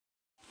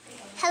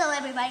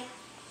everybody.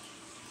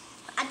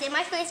 I did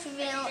my face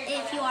reveal.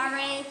 If you are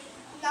ready.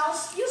 No,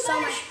 you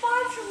better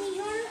sponsor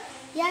me, honey.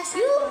 Yes,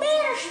 you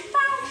better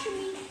sponsor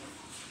me.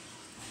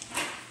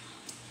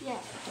 Yeah.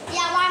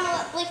 Yeah, while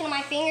I'm licking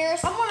my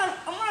fingers. I'm gonna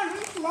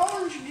drink some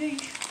orange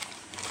juice.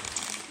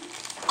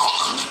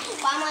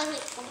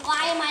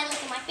 Why am I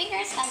licking my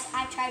fingers? Because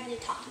I tried blue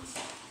tacos.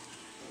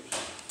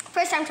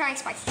 First time trying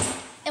spicy.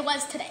 It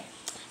was today.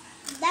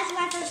 That's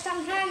my first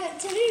time trying it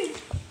too.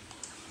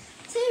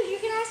 You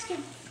can ask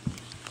him.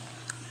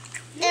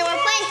 And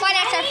we're playing Fight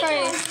After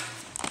Freddy's.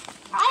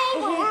 I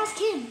ain't gonna ask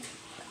him.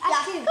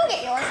 Ask him. Go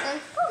get yours then.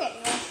 Go get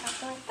yours.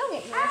 Go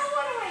get yours. I don't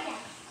want it right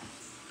now.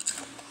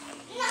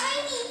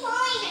 99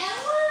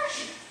 hours?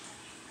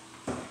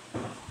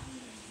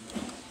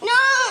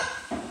 No!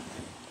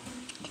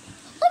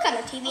 Look on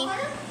the TV.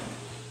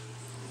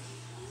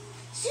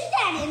 Zoom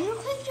that in real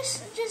quick.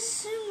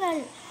 Just zoom that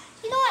in.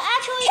 You know what?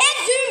 Actually, can't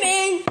zoom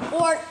in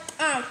or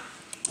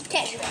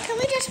can't zoom in. Can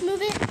we just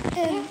move it?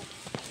 And,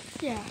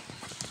 yeah.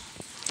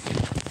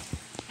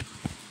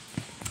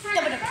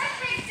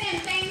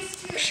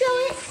 Show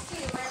it.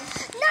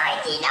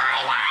 99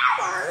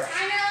 hours.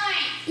 I know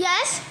it.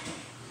 Yes.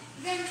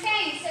 Them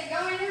things that go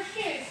in your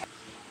shoes.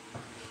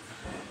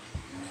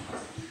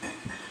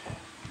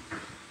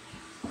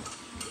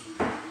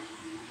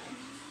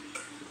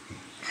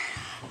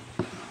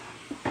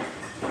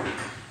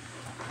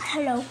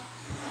 Hello.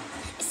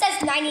 It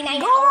says 99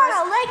 Go hours.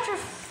 on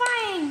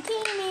Electrifying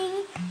Gaming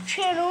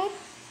channel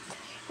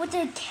with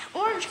an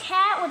orange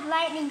cat with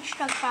lightning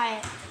struck by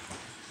it.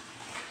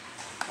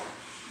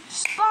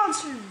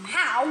 Sponsored.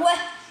 How?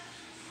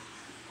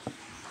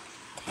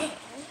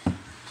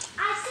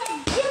 I said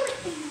do it.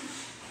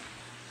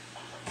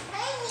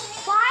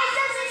 Why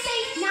does it say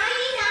 99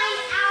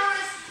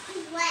 hours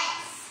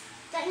less?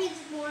 That means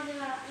more than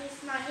it's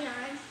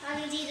 99. That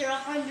means either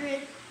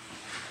 100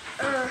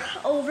 or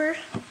over.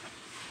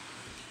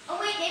 Oh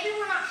wait, maybe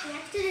we're not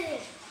connected.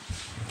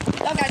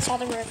 Okay, I saw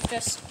the roof.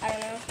 Just I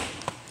don't know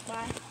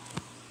why.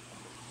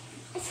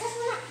 It's because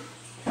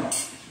we're not.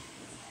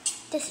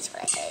 This is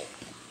what I say.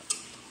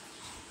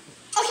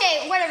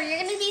 Okay, whatever. You're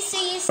gonna be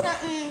seeing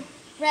something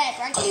red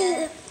right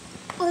here.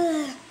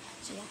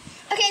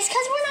 Okay, it's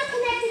because we're not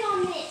connected on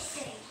this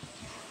thing.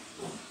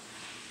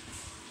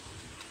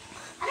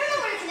 I don't know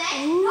where to connect.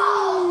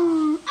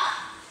 Oh.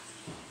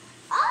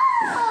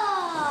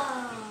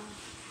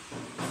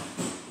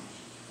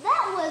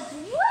 That was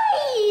way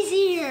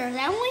easier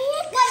than we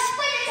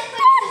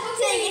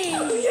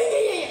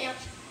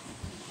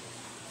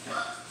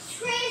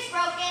Screen is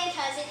broken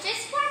because it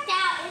just worked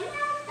out, and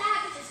now that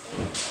is just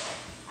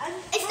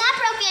it's not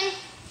broken.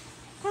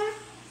 Huh?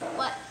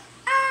 What?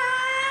 I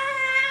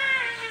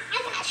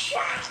got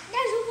shot.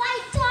 There's a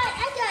white dot.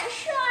 I got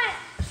shot.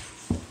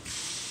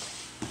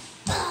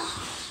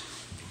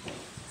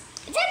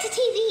 That's a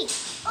TV.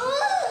 Ooh.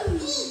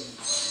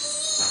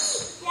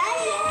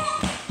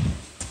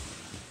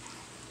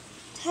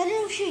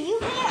 Hunter, should you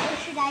bait it or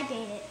should I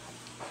bait it?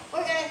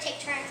 We're gonna take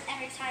turns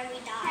every time we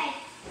die. Okay.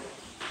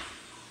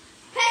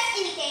 Press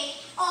indicate.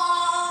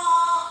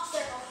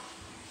 Circle.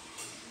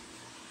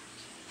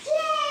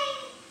 Play.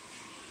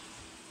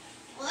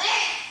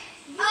 Where?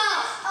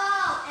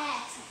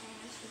 X.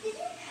 Did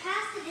you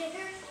pass the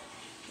digger?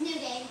 New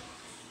game.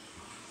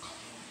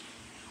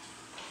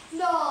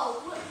 No.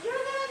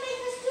 You're gonna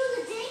make us do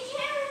the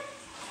daycare?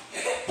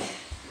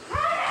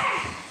 Hunter!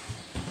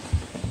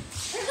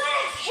 They're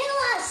gonna kill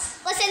us.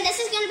 Listen, this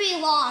is gonna be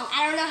long.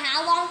 I don't know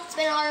how long. It's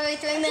been already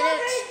 3 minutes.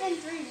 It's already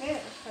been 3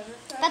 minutes.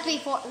 That's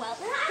before. Well.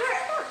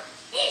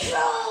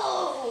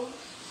 Intro!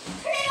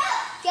 Turn it up.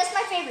 Guess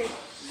my favorite.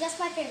 Guess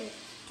my favorite.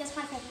 Guess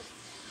my favorite.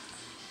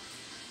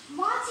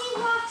 Monty,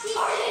 Roxy,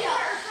 Turn it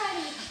up. or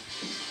Freddy?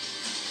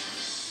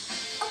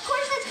 Of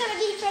course it's gonna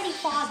be Freddy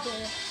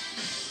Fazbear.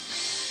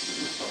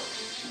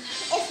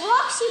 If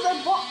Roxy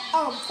were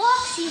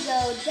Foxy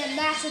though, then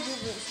that's a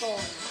different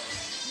story.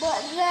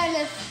 But then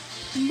if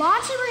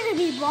Monty were to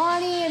be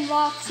Bonnie and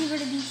Roxy were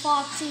to be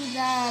Foxy,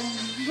 then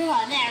they're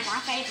my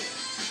favorite.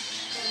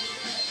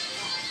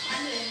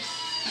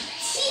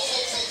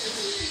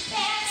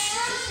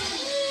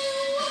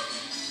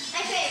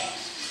 My favorite.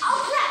 Oh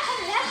crap,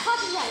 Hunter, that's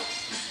copyright.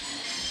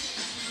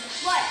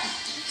 What?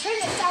 Turn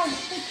it down.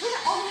 Put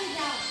it all the way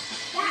down.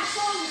 That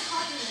song is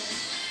copyrighted.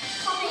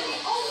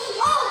 Copyrighted.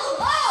 Well,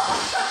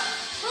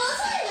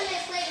 it's only when they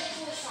play the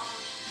cool song.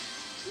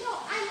 No,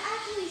 I'm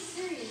actually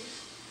serious.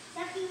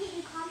 That can get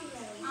you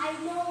copyrighted. I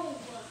know.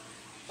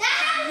 That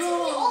happens to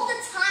me all the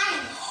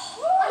time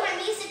on my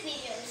music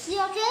videos.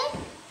 You okay?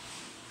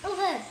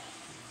 Okay.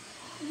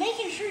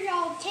 Making sure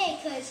you're okay,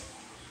 cause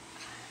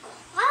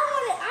I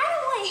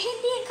don't want him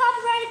being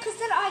copyrighted, cause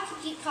then I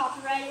could get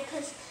copyrighted,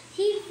 cause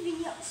he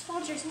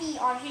sponsors me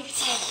on his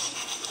channel.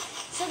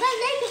 So then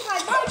they can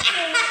find my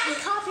channel and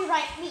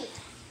copyright me.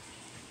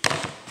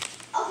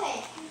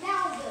 Okay,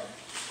 now good.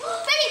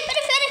 Freddy.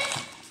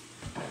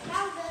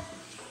 Now good.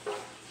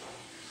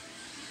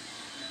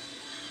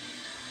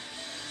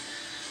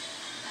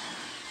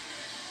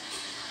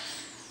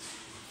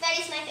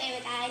 Freddy's my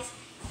favorite, guys.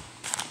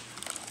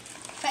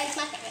 Freddy's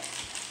my favorite.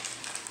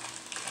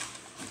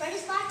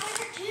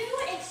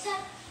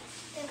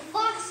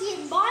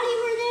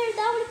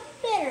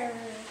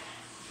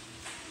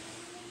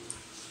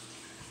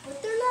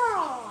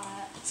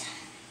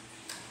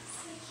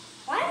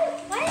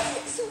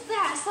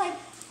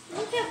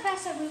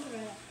 fast I'm moving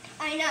right now.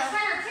 I know.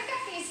 Connor, pick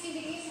up these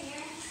DVDs in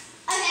here.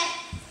 Okay.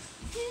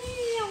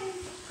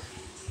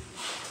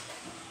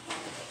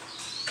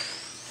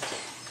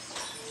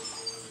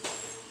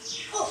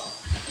 Oh.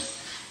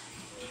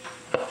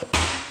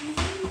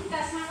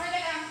 That's not where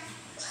they go.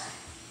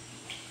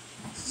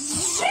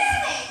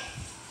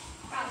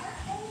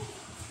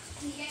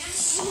 Can you get them?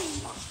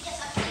 Yes,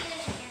 I'll put it in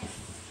here.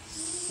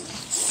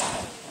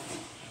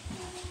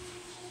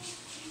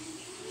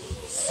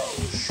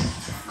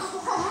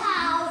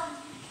 Ow.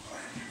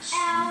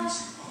 Ow.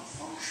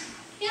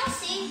 You don't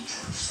see.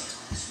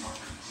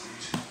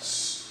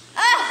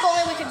 If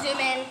only we could zoom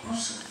in.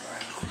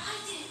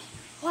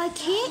 Why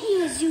can't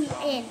you zoom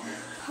in,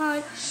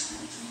 huh?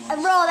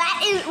 Bro,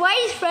 that is. Why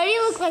does Freddy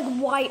look like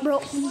white, bro?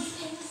 Open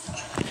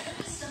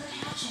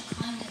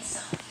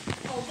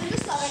the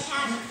stomach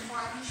hatch.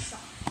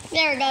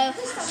 There we go.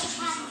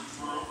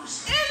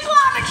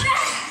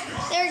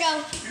 There we go.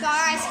 So our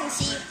eyes can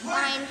see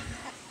fine.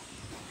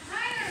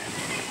 Connor,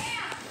 sit it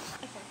down.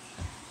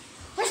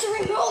 Where's the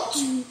remote?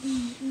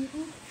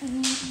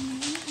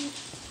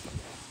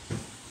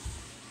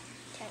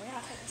 Okay, we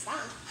gotta put this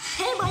down.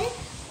 Hey, buddy.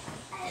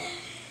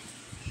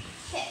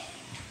 Okay.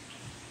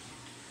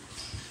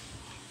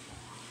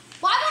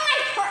 Why won't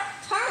I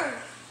turn?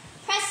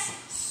 Press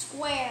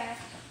square.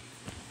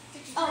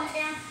 Did you turn it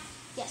down?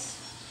 Yes.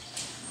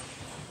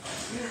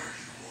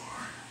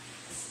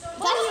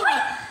 That's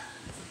right.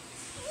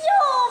 Yo,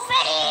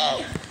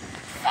 Freddy!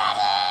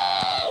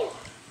 Freddy!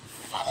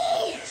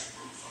 Freddy!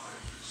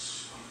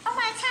 Oh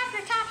my God,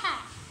 your top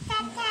hat.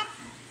 Tap, tap.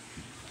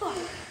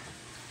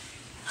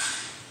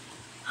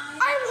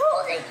 I'm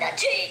holding the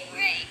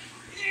TV.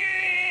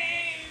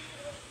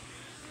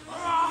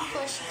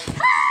 Push.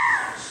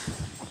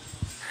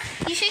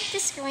 You shake the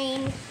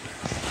screen.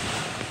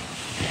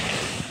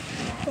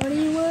 What do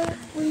you want?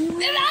 What do you want?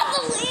 Get out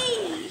the way!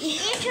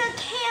 It's your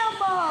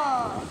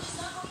camera.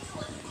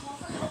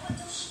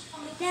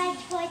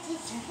 That's what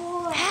it's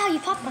for. Ow, you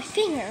popped my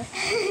finger.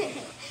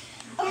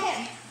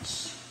 Okay.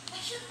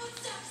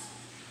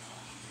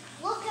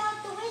 Look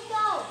out the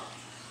window.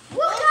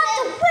 Look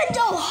out the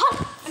window.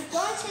 I'm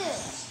going to.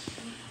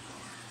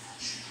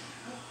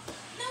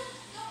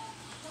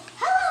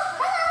 Hello,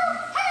 hello,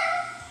 hello.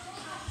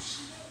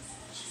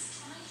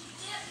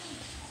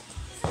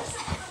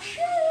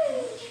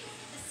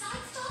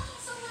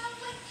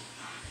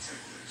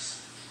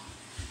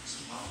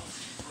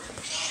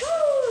 Shoo.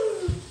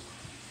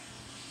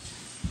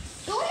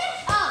 Go in.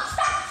 Oh,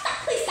 stop,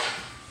 please stop.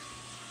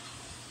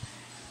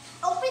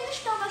 Open the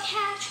stomach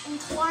hatch and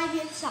climb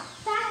inside.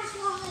 That is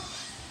why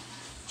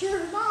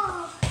your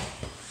mom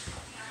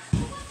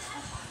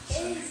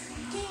is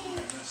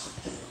dead.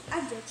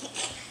 I'm joking.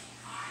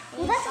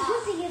 Well, that's a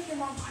good thing if your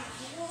mom's dead.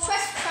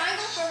 Press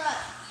triangle for what?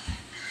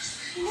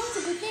 You know what's a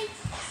good thing?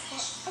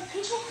 If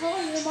people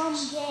calling your mom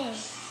gay,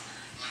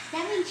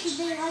 that means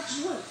they like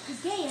boys. Because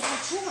gay is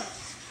like boys.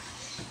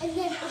 And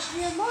then if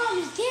your mom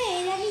is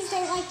gay, that means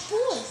they like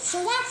boys. So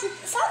that's it.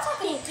 Sounds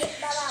like you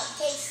get about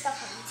gay stuff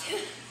on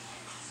YouTube.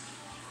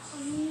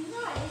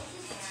 No, this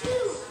is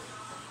two.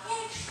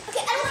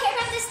 Okay, I don't care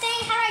about this thing.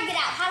 How do I get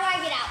out? How do I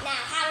get out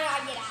now? How do I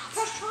get out?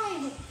 Press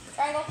triangle.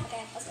 Triangle?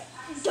 Okay, let's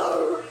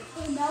go.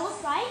 Now look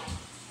right.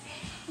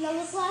 Now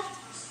look left.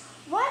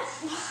 What?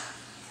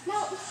 No.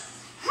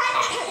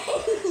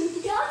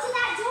 Go to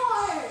that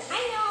door.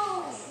 I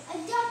know. And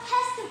don't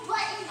press the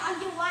button on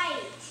your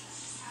right.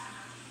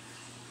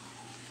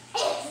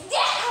 It's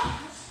down.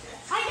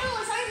 I know,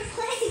 it's already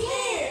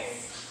playing.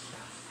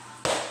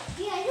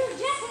 Yeah, you're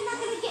definitely not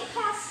going to get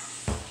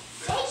past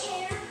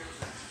daycare.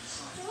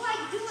 You're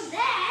like doing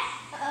that.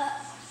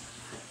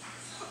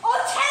 Oh,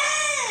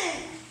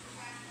 10!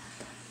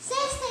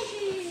 Safe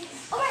station.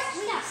 Alright,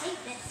 we gotta save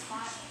this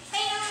spot.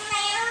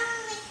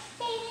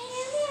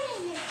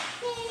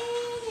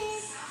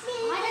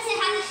 Why does it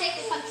have to shake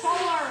the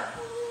controller?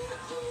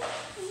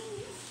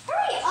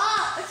 Hurry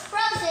up, it's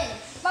frozen.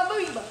 My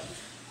booty butt.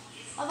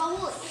 My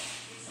booty.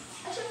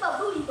 I should my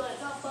booty butt,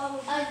 not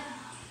bubble. I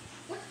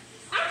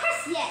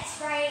pressed yes,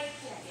 right?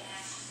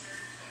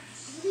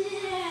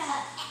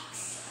 Yeah. X.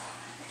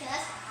 Okay,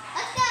 let's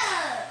go.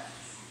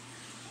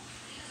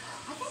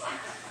 I think I'm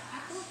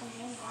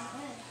going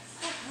good.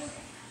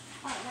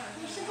 Oh, no.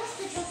 You're supposed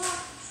to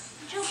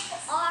jump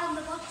on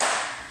the button.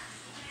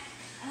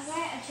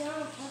 Alright, I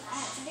jumped.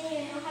 Today I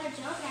didn't know how to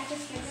jump and I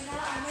just figured it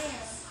out on my own.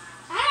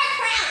 How do I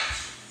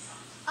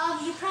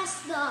crouch? You press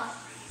the.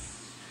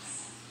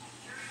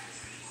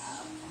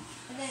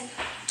 And then.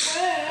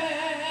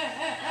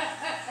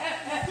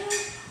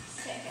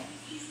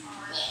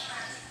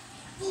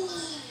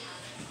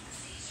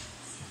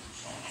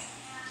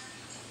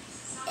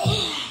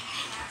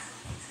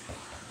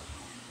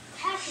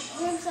 Patrick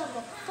rims of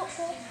a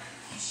football.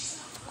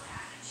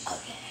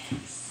 Okay.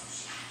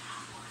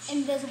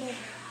 Invisible.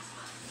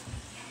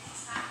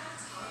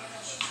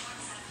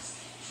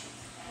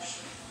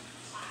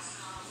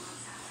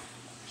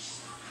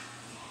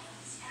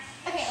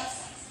 Okay, let's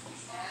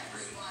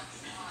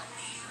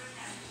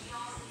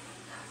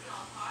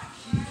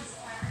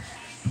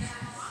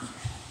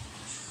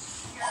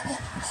go.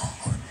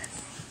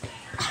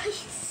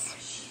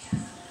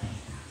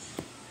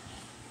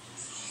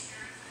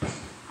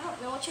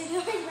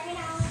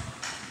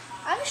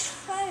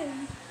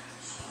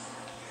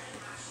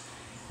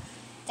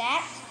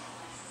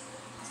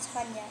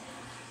 Hanya.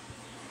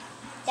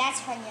 That's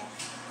Hanya.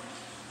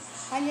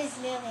 Hanya's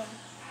moving.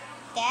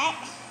 That.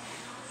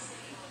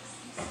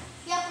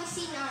 Yep, we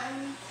see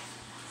none.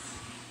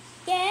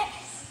 That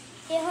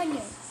is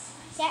Hanya.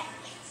 That,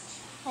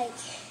 like,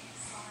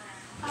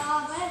 But I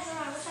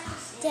wish I could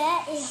see.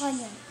 that is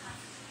Hanya.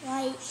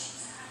 Right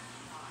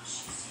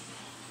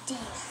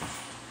there.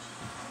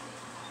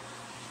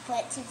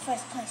 But it's in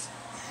first place.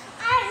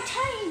 I'm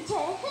trying to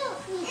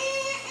help you.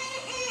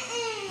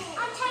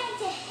 I'm trying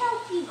to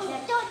help you. Oh,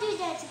 don't do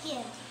that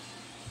again.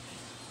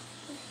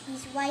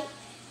 He's right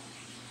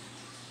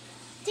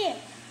there.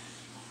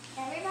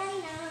 Everybody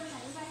knows.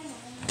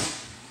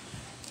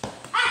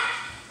 Ah!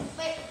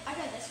 Wait, I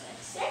go this way.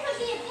 There could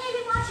be a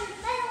baby watcher.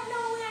 They don't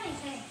know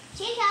anything.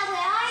 Chica,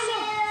 where are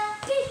you?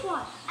 This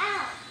one.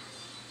 Ow.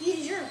 You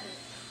deserve it.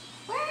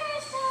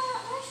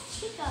 Where's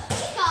Chica?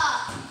 Chica!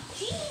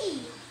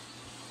 Gee!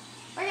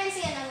 We're gonna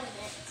see another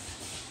bit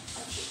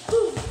of Chica.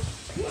 Boom.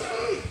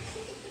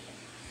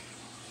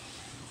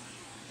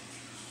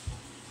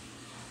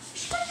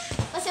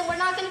 Listen, we're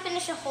not gonna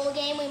finish the whole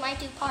game. We might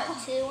do part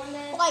 2 on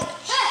this. Like,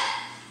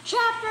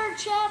 chapter.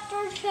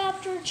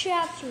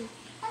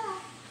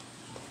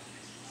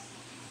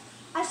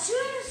 As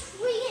soon as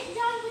we get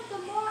done with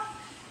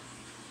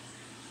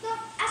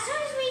as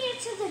soon as we get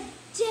to the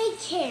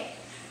daycare,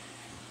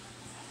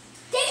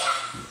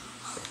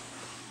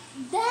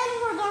 then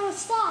we're gonna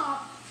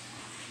stop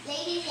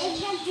Ladies and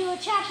then do a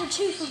chapter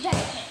 2 for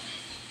daycare.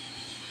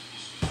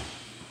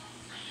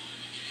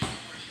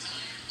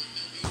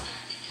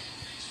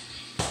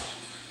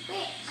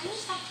 Wait, I need to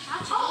stop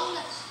crouching.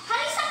 Oh. How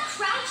do you stop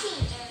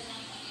crouching?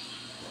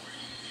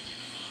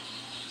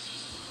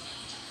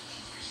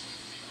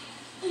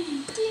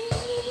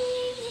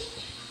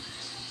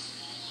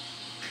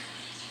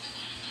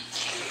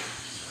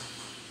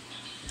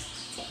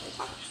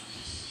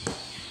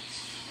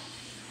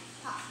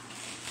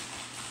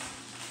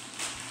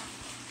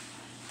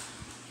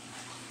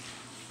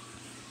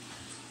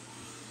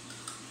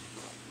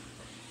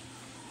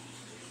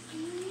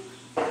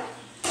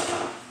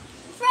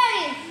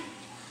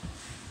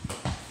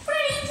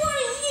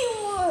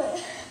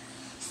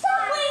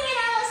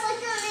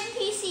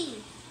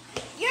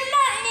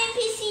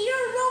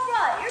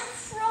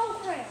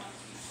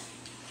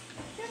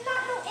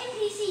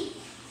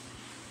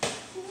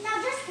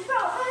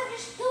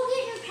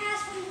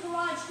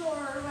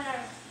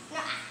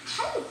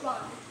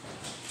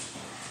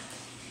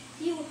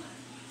 You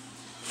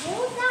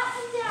hold that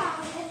one down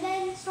and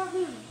then start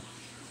moving.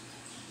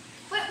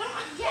 Wait, what am I?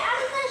 Get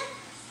out of the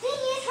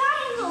thingy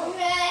triangle.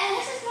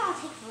 This is gonna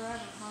take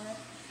forever, Connor.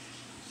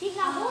 So you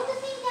gotta hold the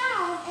thing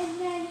down and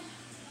then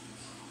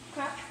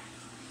crouch.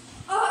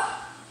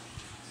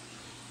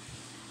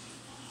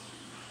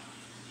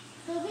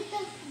 Go get the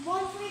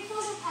 1 free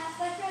photo pass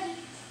by Freddy.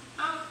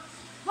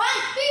 1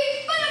 free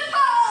photo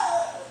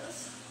pass.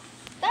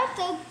 That's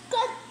a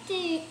good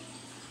thing.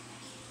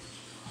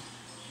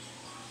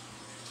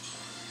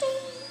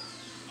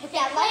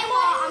 Yeah,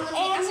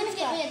 I'm gonna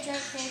get me a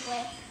drink real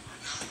quick.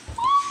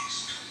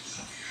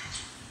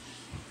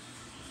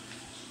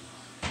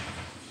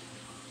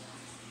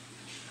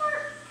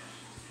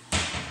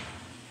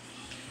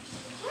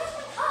 Where's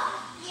my cup?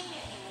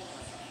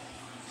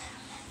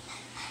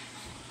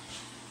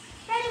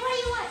 Freddy, what do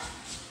you want?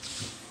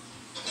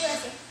 Where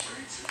is it?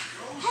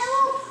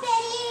 Hello,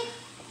 Freddy.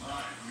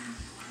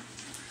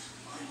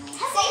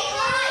 Say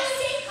hi.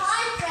 Say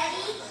hi,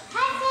 Freddy.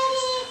 Hi,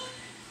 Freddy.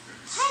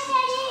 Hi,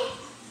 Freddy.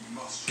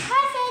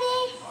 Hi,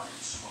 Freddy.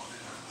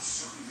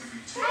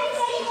 Hi,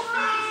 Freddy the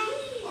fatty.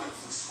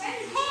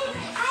 Hey,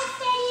 hi,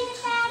 Freddy the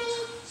fatty.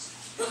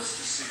 Hi,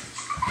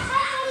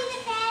 Freddy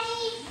the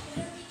fatty.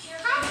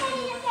 Hi,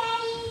 Freddy the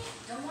fatty.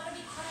 Don't want to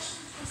be crushed.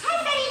 Hi,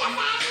 Freddy the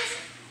fatty.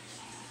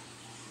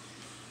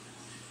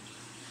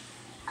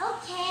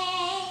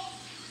 Okay.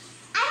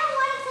 I don't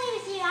want to play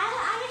with you. I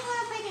just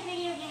want to play the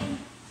video game.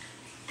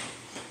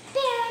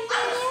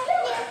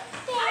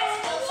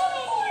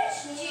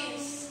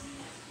 Juice.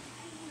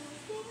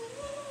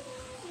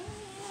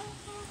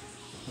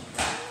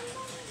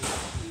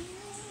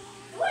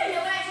 You want to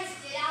know what I just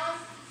did, Alan?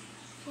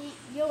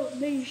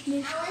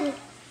 Alan?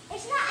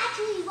 It's not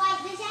actually white.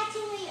 There's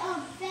actually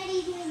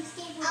Betty doing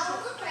skateboard. Alan,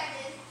 look where I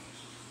did.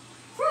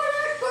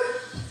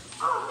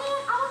 Oh man,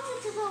 I wanted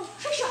to go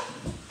trick shot.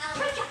 Alan.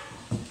 Trick shot.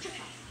 Trick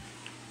shot.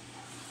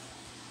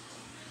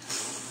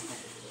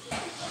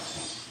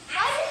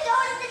 Why did you throw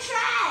it in the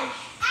trash?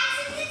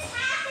 Accidents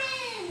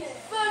happen.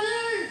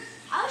 Freddy.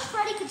 I wish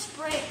Freddy could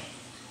sprint.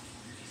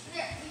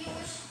 You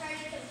wish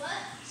Freddy could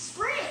what?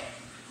 Sprint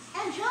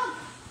and jump.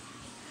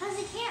 Because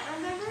he can't,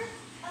 remember?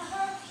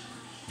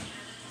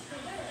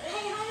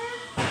 Hey, Hunter.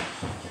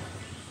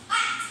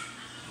 Ah!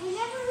 We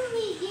never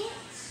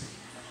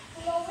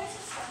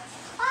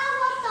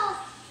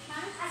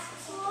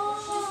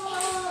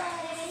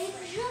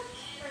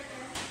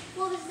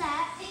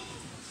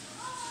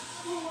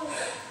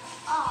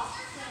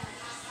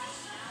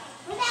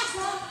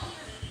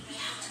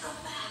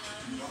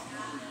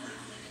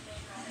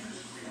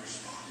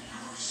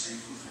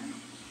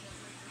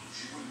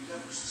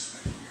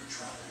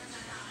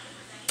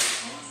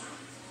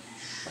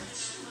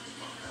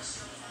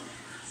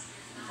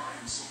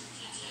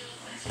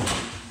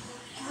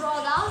Bro,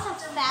 that was the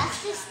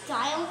fastest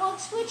dialogue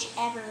switch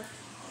ever.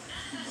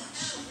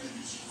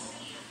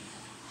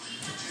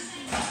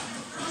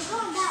 I'm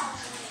going down.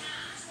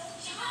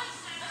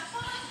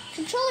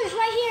 Controller's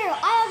right here.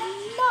 I have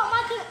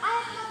nothing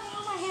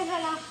on my hand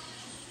right now.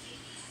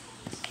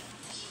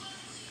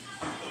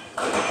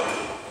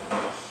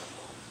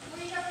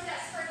 Will you go for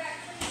that spread back,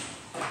 please?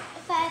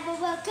 If I ever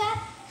woke up.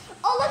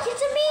 Oh, look,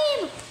 it's a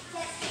meme.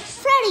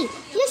 Freddy,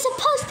 you're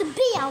supposed to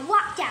be a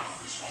lockdown.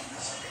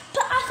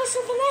 But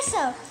Officer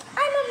Vanessa,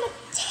 I'm a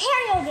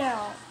material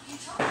girl.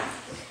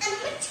 I'm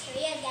a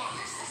material girl.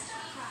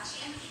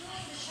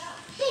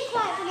 Be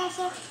quiet,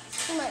 Vanessa.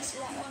 You might see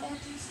that right there.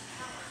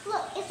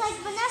 Look, it's like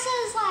Vanessa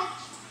is like,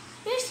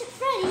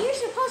 Freddy, you're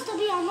supposed to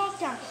be on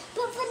lockdown.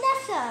 But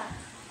Vanessa,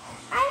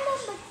 I'm a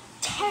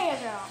material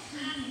girl.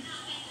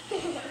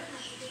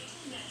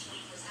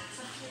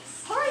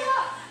 Hurry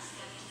up.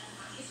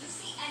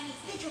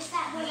 Get your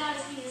fat boy out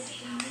of here.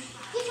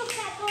 Get your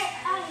fat boy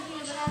out of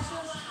here, Vanessa.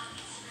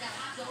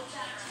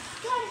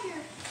 Get out of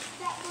here,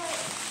 fat boy.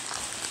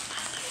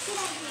 Get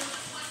out of here.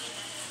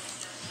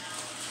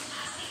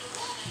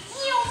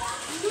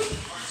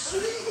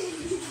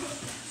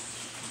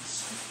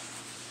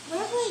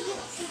 Whenever we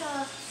get to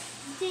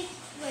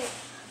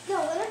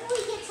whenever we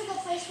get to the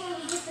place where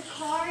we get the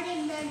card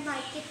and then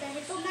like get the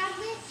hippo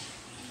magnet,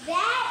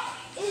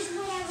 that's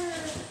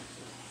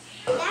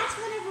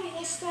whenever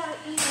we'll start,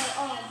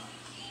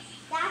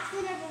 that's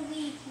whenever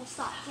we will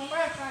stop, okay?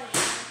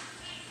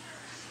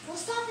 We'll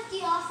stop at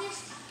the office.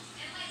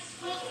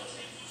 Wait,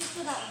 just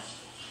go that way.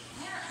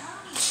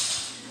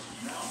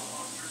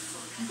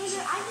 Because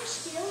I'm just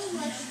feeling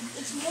like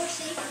it's more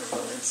safer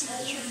when it's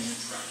here.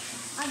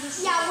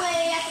 Yeah, where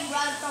you have to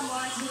run from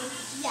Marcy.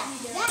 Yeah,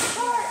 that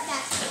part,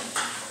 that's it.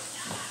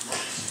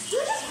 You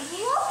just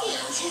broke it.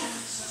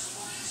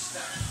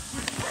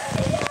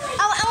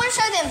 I want to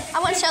show them. I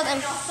want to show them.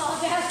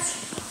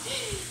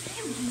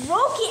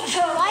 Broke it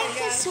trying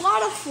to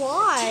swat a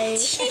fly.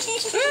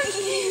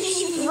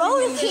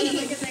 Broke it.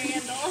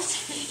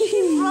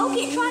 You broke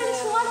it trying to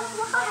swat a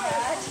fly.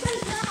 That's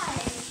pretty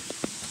nice.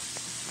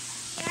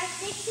 Can I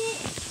fix it?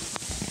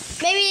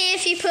 Maybe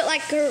if you put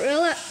like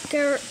gorilla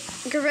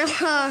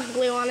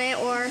glue on it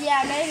or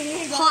Yeah,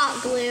 maybe.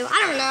 hot glue.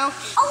 I don't know.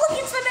 Oh, look,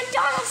 it's the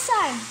McDonald's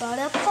sign.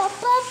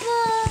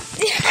 Ba-da-ba-ba-ba.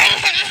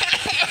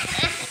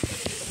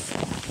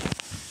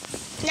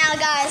 Now,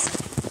 guys.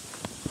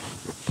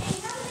 Hey,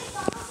 you know the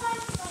McDonald's sign?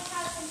 Like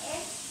how it's an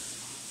egg?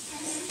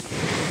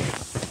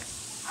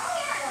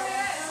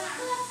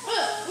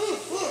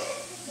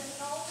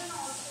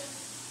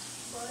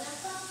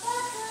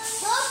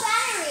 Low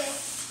battery.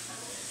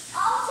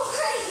 Oh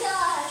my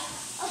gosh.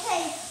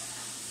 Okay.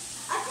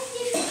 I think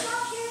you should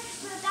stop here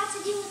because we're about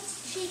to deal with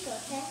Chica,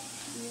 okay?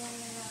 Yeah.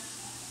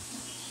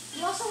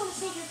 You also want to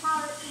save your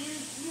power.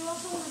 You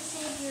also want to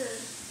save your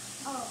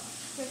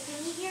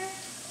thingy here.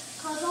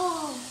 Cause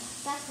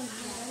that's gonna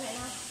be right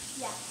now.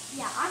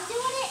 Yeah. I'm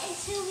doing it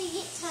until we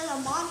get to the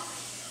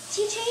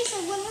Monty chase,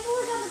 and whenever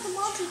we're done with the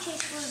Monty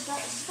chase, we're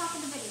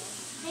stopping the video.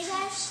 Hey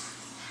guys.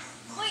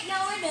 Wait, no,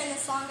 we're doing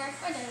this longer.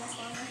 We're doing this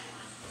longer.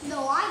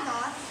 No, I'm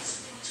not.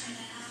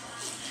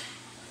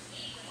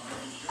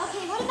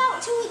 Okay, what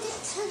about till we get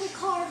to the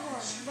card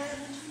one, where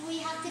we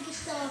have to get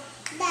the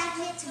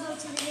magnet to go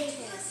to the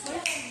daycare?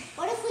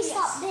 What if we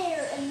stop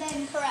there and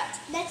then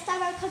next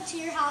time I come to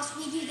your house,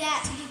 we do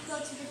that to go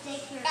to the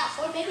daycare?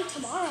 Or maybe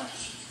tomorrow.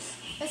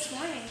 This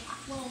morning.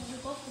 Well, we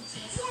both can see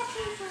it. Yeah,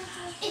 true.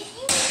 If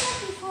you wake up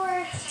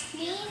before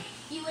me,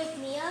 you wake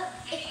me up.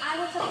 If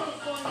I wake up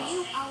before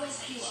you, I'll wake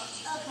you up.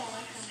 Okay.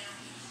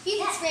 You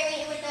can spray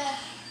me with the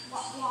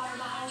water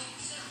bottle.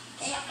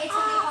 It's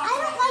I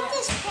don't like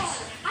this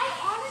part.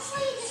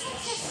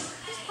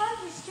 This part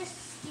is just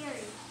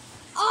scary.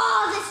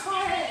 Oh, this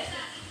part.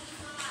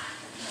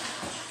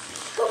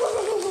 Go.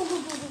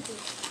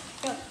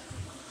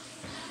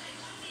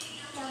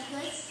 That was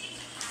good.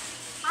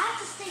 I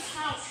have to stay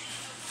crouched.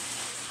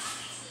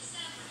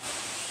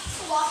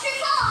 Wash your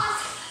paws.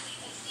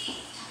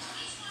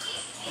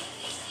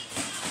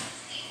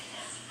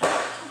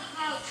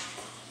 Crouch.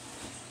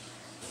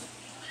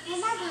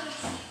 Remember,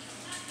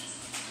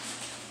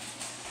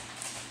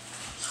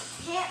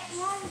 can't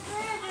run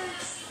forever.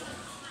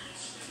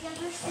 You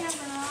understand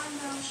what I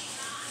know.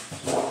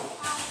 I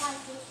don't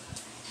like it.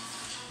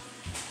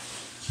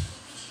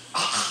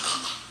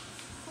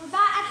 We're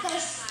about at the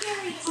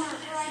scary part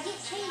where I get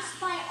chased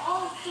by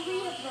all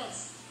three of them.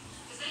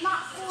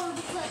 Not four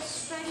because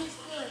Freddy's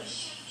good.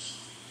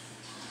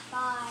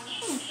 Bye.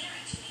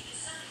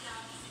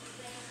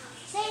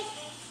 Safe.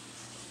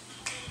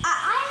 I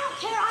don't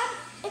care.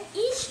 If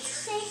each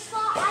safe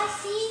spot I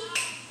see,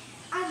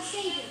 I'm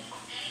saving.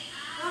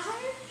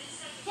 100?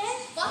 Okay?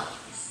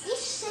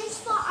 Each safe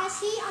spot I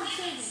see, I'm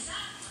saving.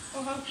 I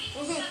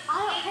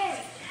don't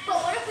care. But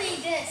what if we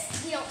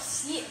don't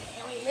see it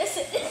and we miss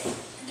it?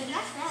 Then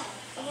that's bad.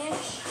 Okay?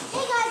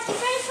 Hey guys, get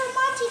ready for a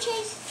Monty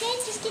chase. Okay,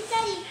 just get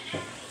ready.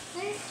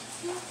 3,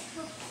 2,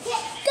 1.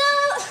 Go!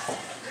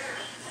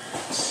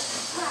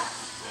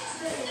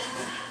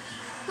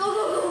 Go.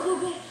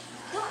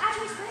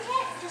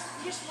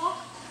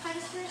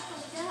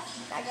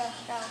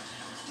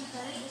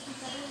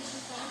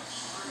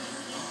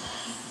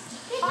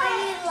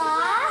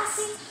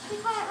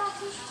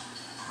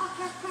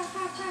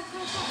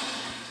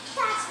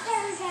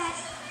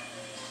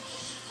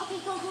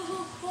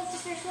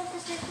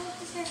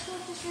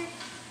 her.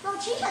 Bro,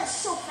 Chica is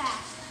so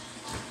fast.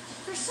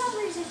 For some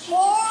reason, she's no!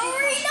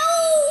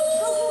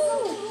 Go.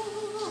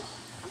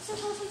 I'm so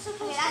close.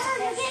 Okay, that's You're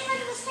okay. getting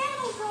rid of the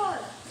sandals door.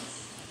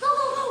 Go.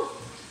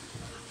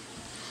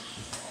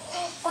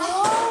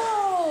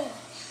 Oh!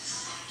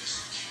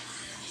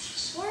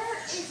 Where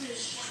is it?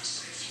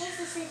 Where's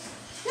the safe?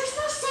 There's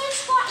no safe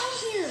spot in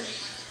here.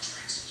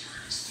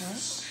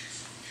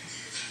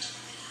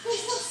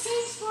 There's no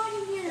safe spot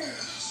in here. No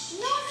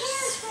one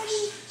cares,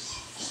 Freddy.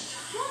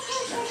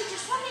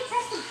 Just let me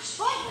press the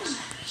button.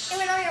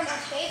 Even though you're my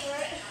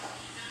favorite.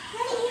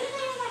 Freddy, even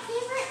though you're my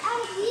favorite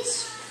out of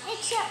these,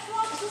 except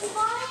for this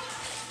body,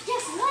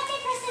 just let me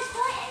press this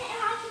button and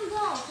I can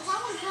go. Because I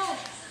want to go.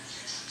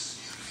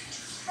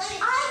 I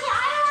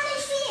already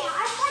see it.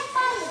 I like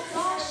fighting.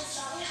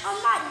 I'm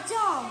not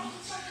dumb.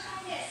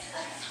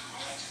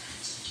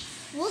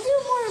 We'll do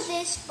more of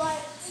this, but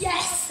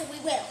Yes, we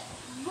will.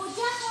 we'll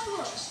definitely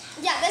will.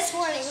 Yeah, this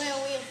morning when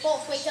we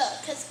both wake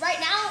up. Because right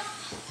now,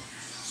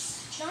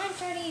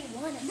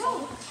 9:31.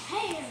 No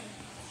care.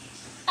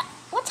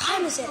 What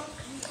time is it?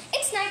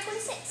 It's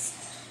 9:26.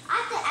 I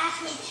have to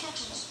actually check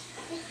it.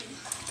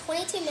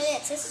 22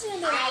 minutes. This is going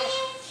to be I long. am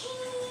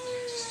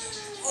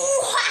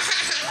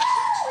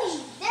Holy!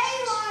 There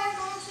you are,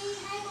 Monty.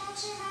 Hi,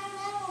 Monty. Hi,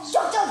 Metal.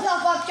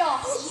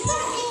 Jump.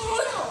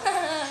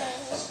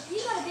 You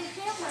got a big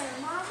tail player,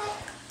 Monty.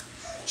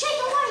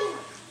 Chica, what are you?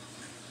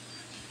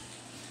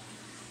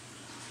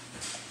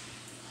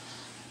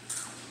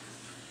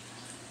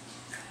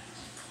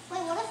 Wait,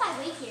 what if I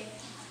wait here?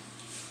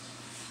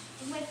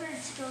 And wait for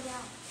it to go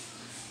down.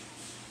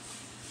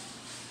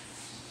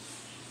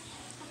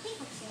 I think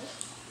I'm safe.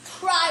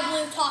 Cry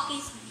blue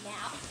talkies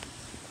now.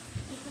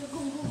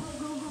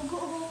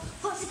 Go.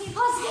 Pause again.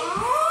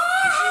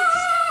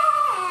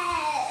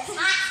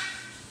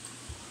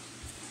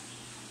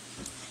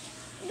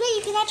 Wait,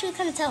 you can actually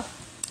kind of tell.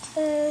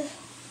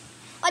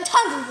 On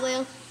tons of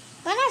blue.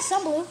 Mine has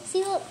some blue.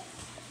 See, look.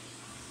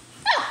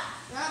 Oh.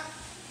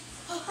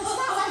 It's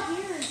not like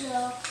yours,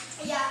 though.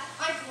 Yeah,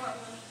 I'm for one.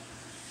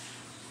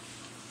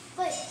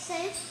 But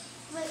save.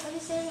 Wait, let me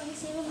save. Listen,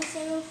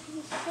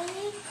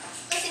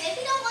 if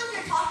you don't want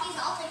your talkies,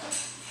 I'll take them.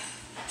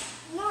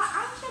 No,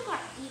 I'm still gonna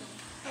eat them.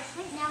 But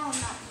right now,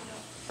 I'm not eating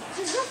them.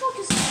 Because you're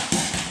focused on it.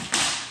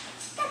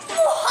 That's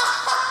fine.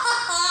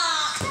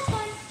 That's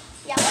fine.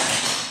 Yeah.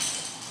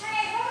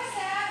 Hey, what was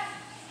that?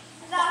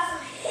 That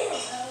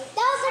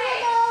was a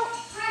remote.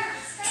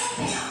 Iris, settle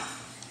down.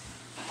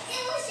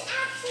 It was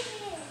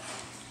accident.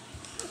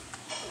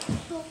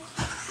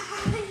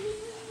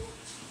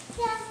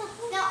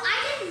 No,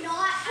 I did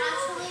not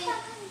actually.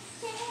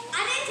 I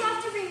didn't drop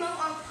the remote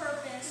on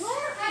purpose. Where It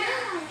am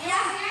was I? an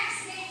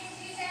accident because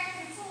he's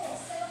acting fool.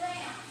 Settle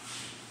down.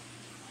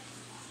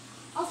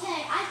 Okay,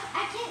 I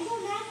can't go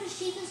now because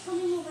Chica's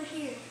coming over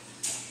here.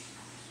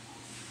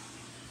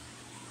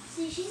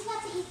 See, she's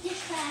about to eat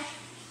dish trash,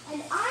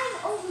 and I'm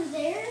over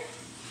there.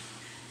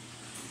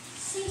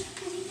 See,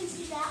 because you can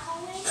see that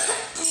hallway.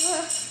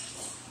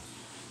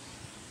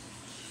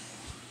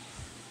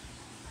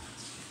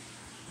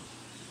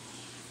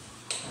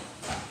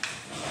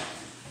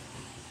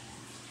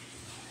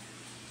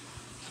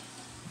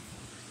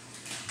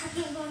 I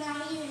can't go now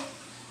either.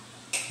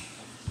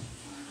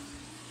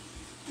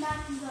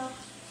 Not can go.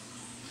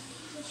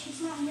 But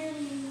she's not near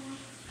me anymore.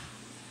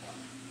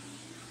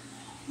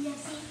 Yeah,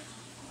 see?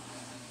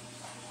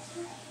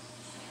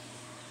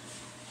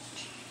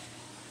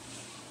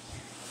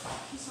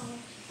 She saw me.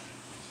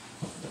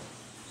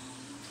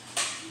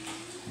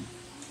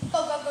 Go.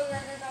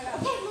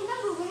 Okay,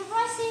 remember, whenever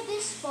I say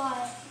this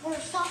spot, we're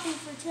stopping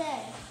for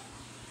today.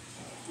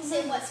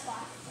 Say what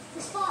spot?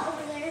 The spot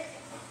over there.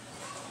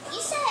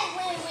 You said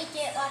when we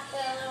get like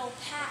the little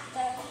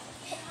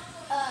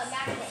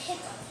magnet hit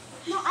them.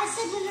 No, I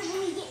said whenever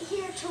we get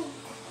here to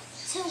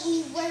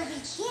where we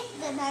get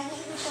the magnet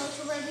hitcho,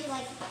 to where we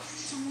like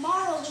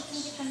tomorrow we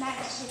can get the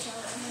magnet hitcho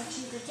and then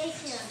do the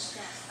daycare and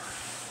stuff.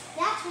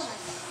 That's what I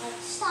meant. Like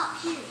stop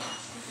here.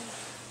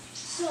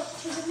 So,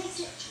 because it makes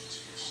it.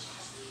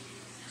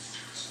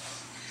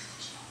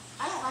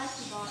 I don't like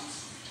the box.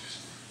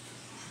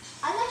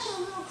 I like the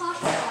little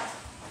coffee box.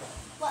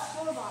 What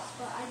floor box?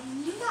 But I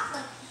do not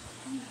like.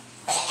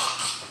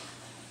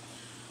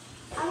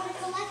 I want to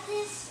collect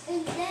this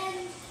and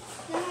then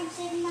I'm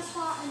saving my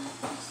spot and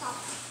stop.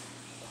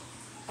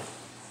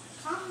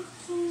 Come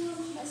to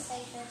Let's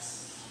save this.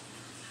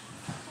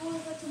 I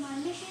want to go to my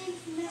mission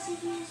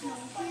messages, no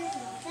one cares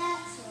about that,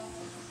 so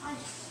I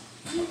just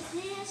use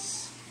this,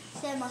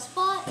 save my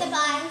spot,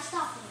 Goodbye. and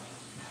stop it.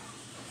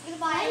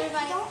 Goodbye, Hey,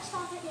 everybody. don't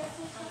stop it yet.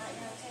 Don't stop it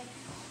yet.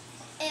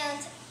 And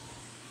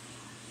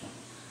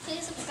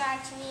please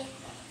subscribe to me.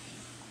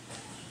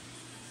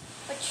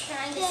 We're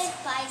trying this Okay.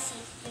 spicy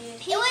food.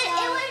 Peace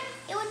out.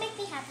 It would make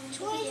me happy.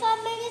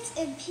 25 minutes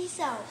and peace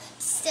out.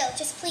 Still,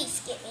 just please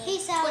get me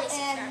Peace out, 20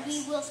 and we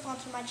subscribers. will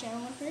sponsor my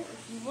channel if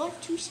you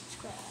want to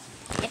subscribe.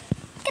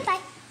 Goodbye.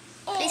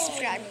 Please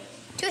subscribe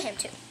to him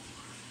too.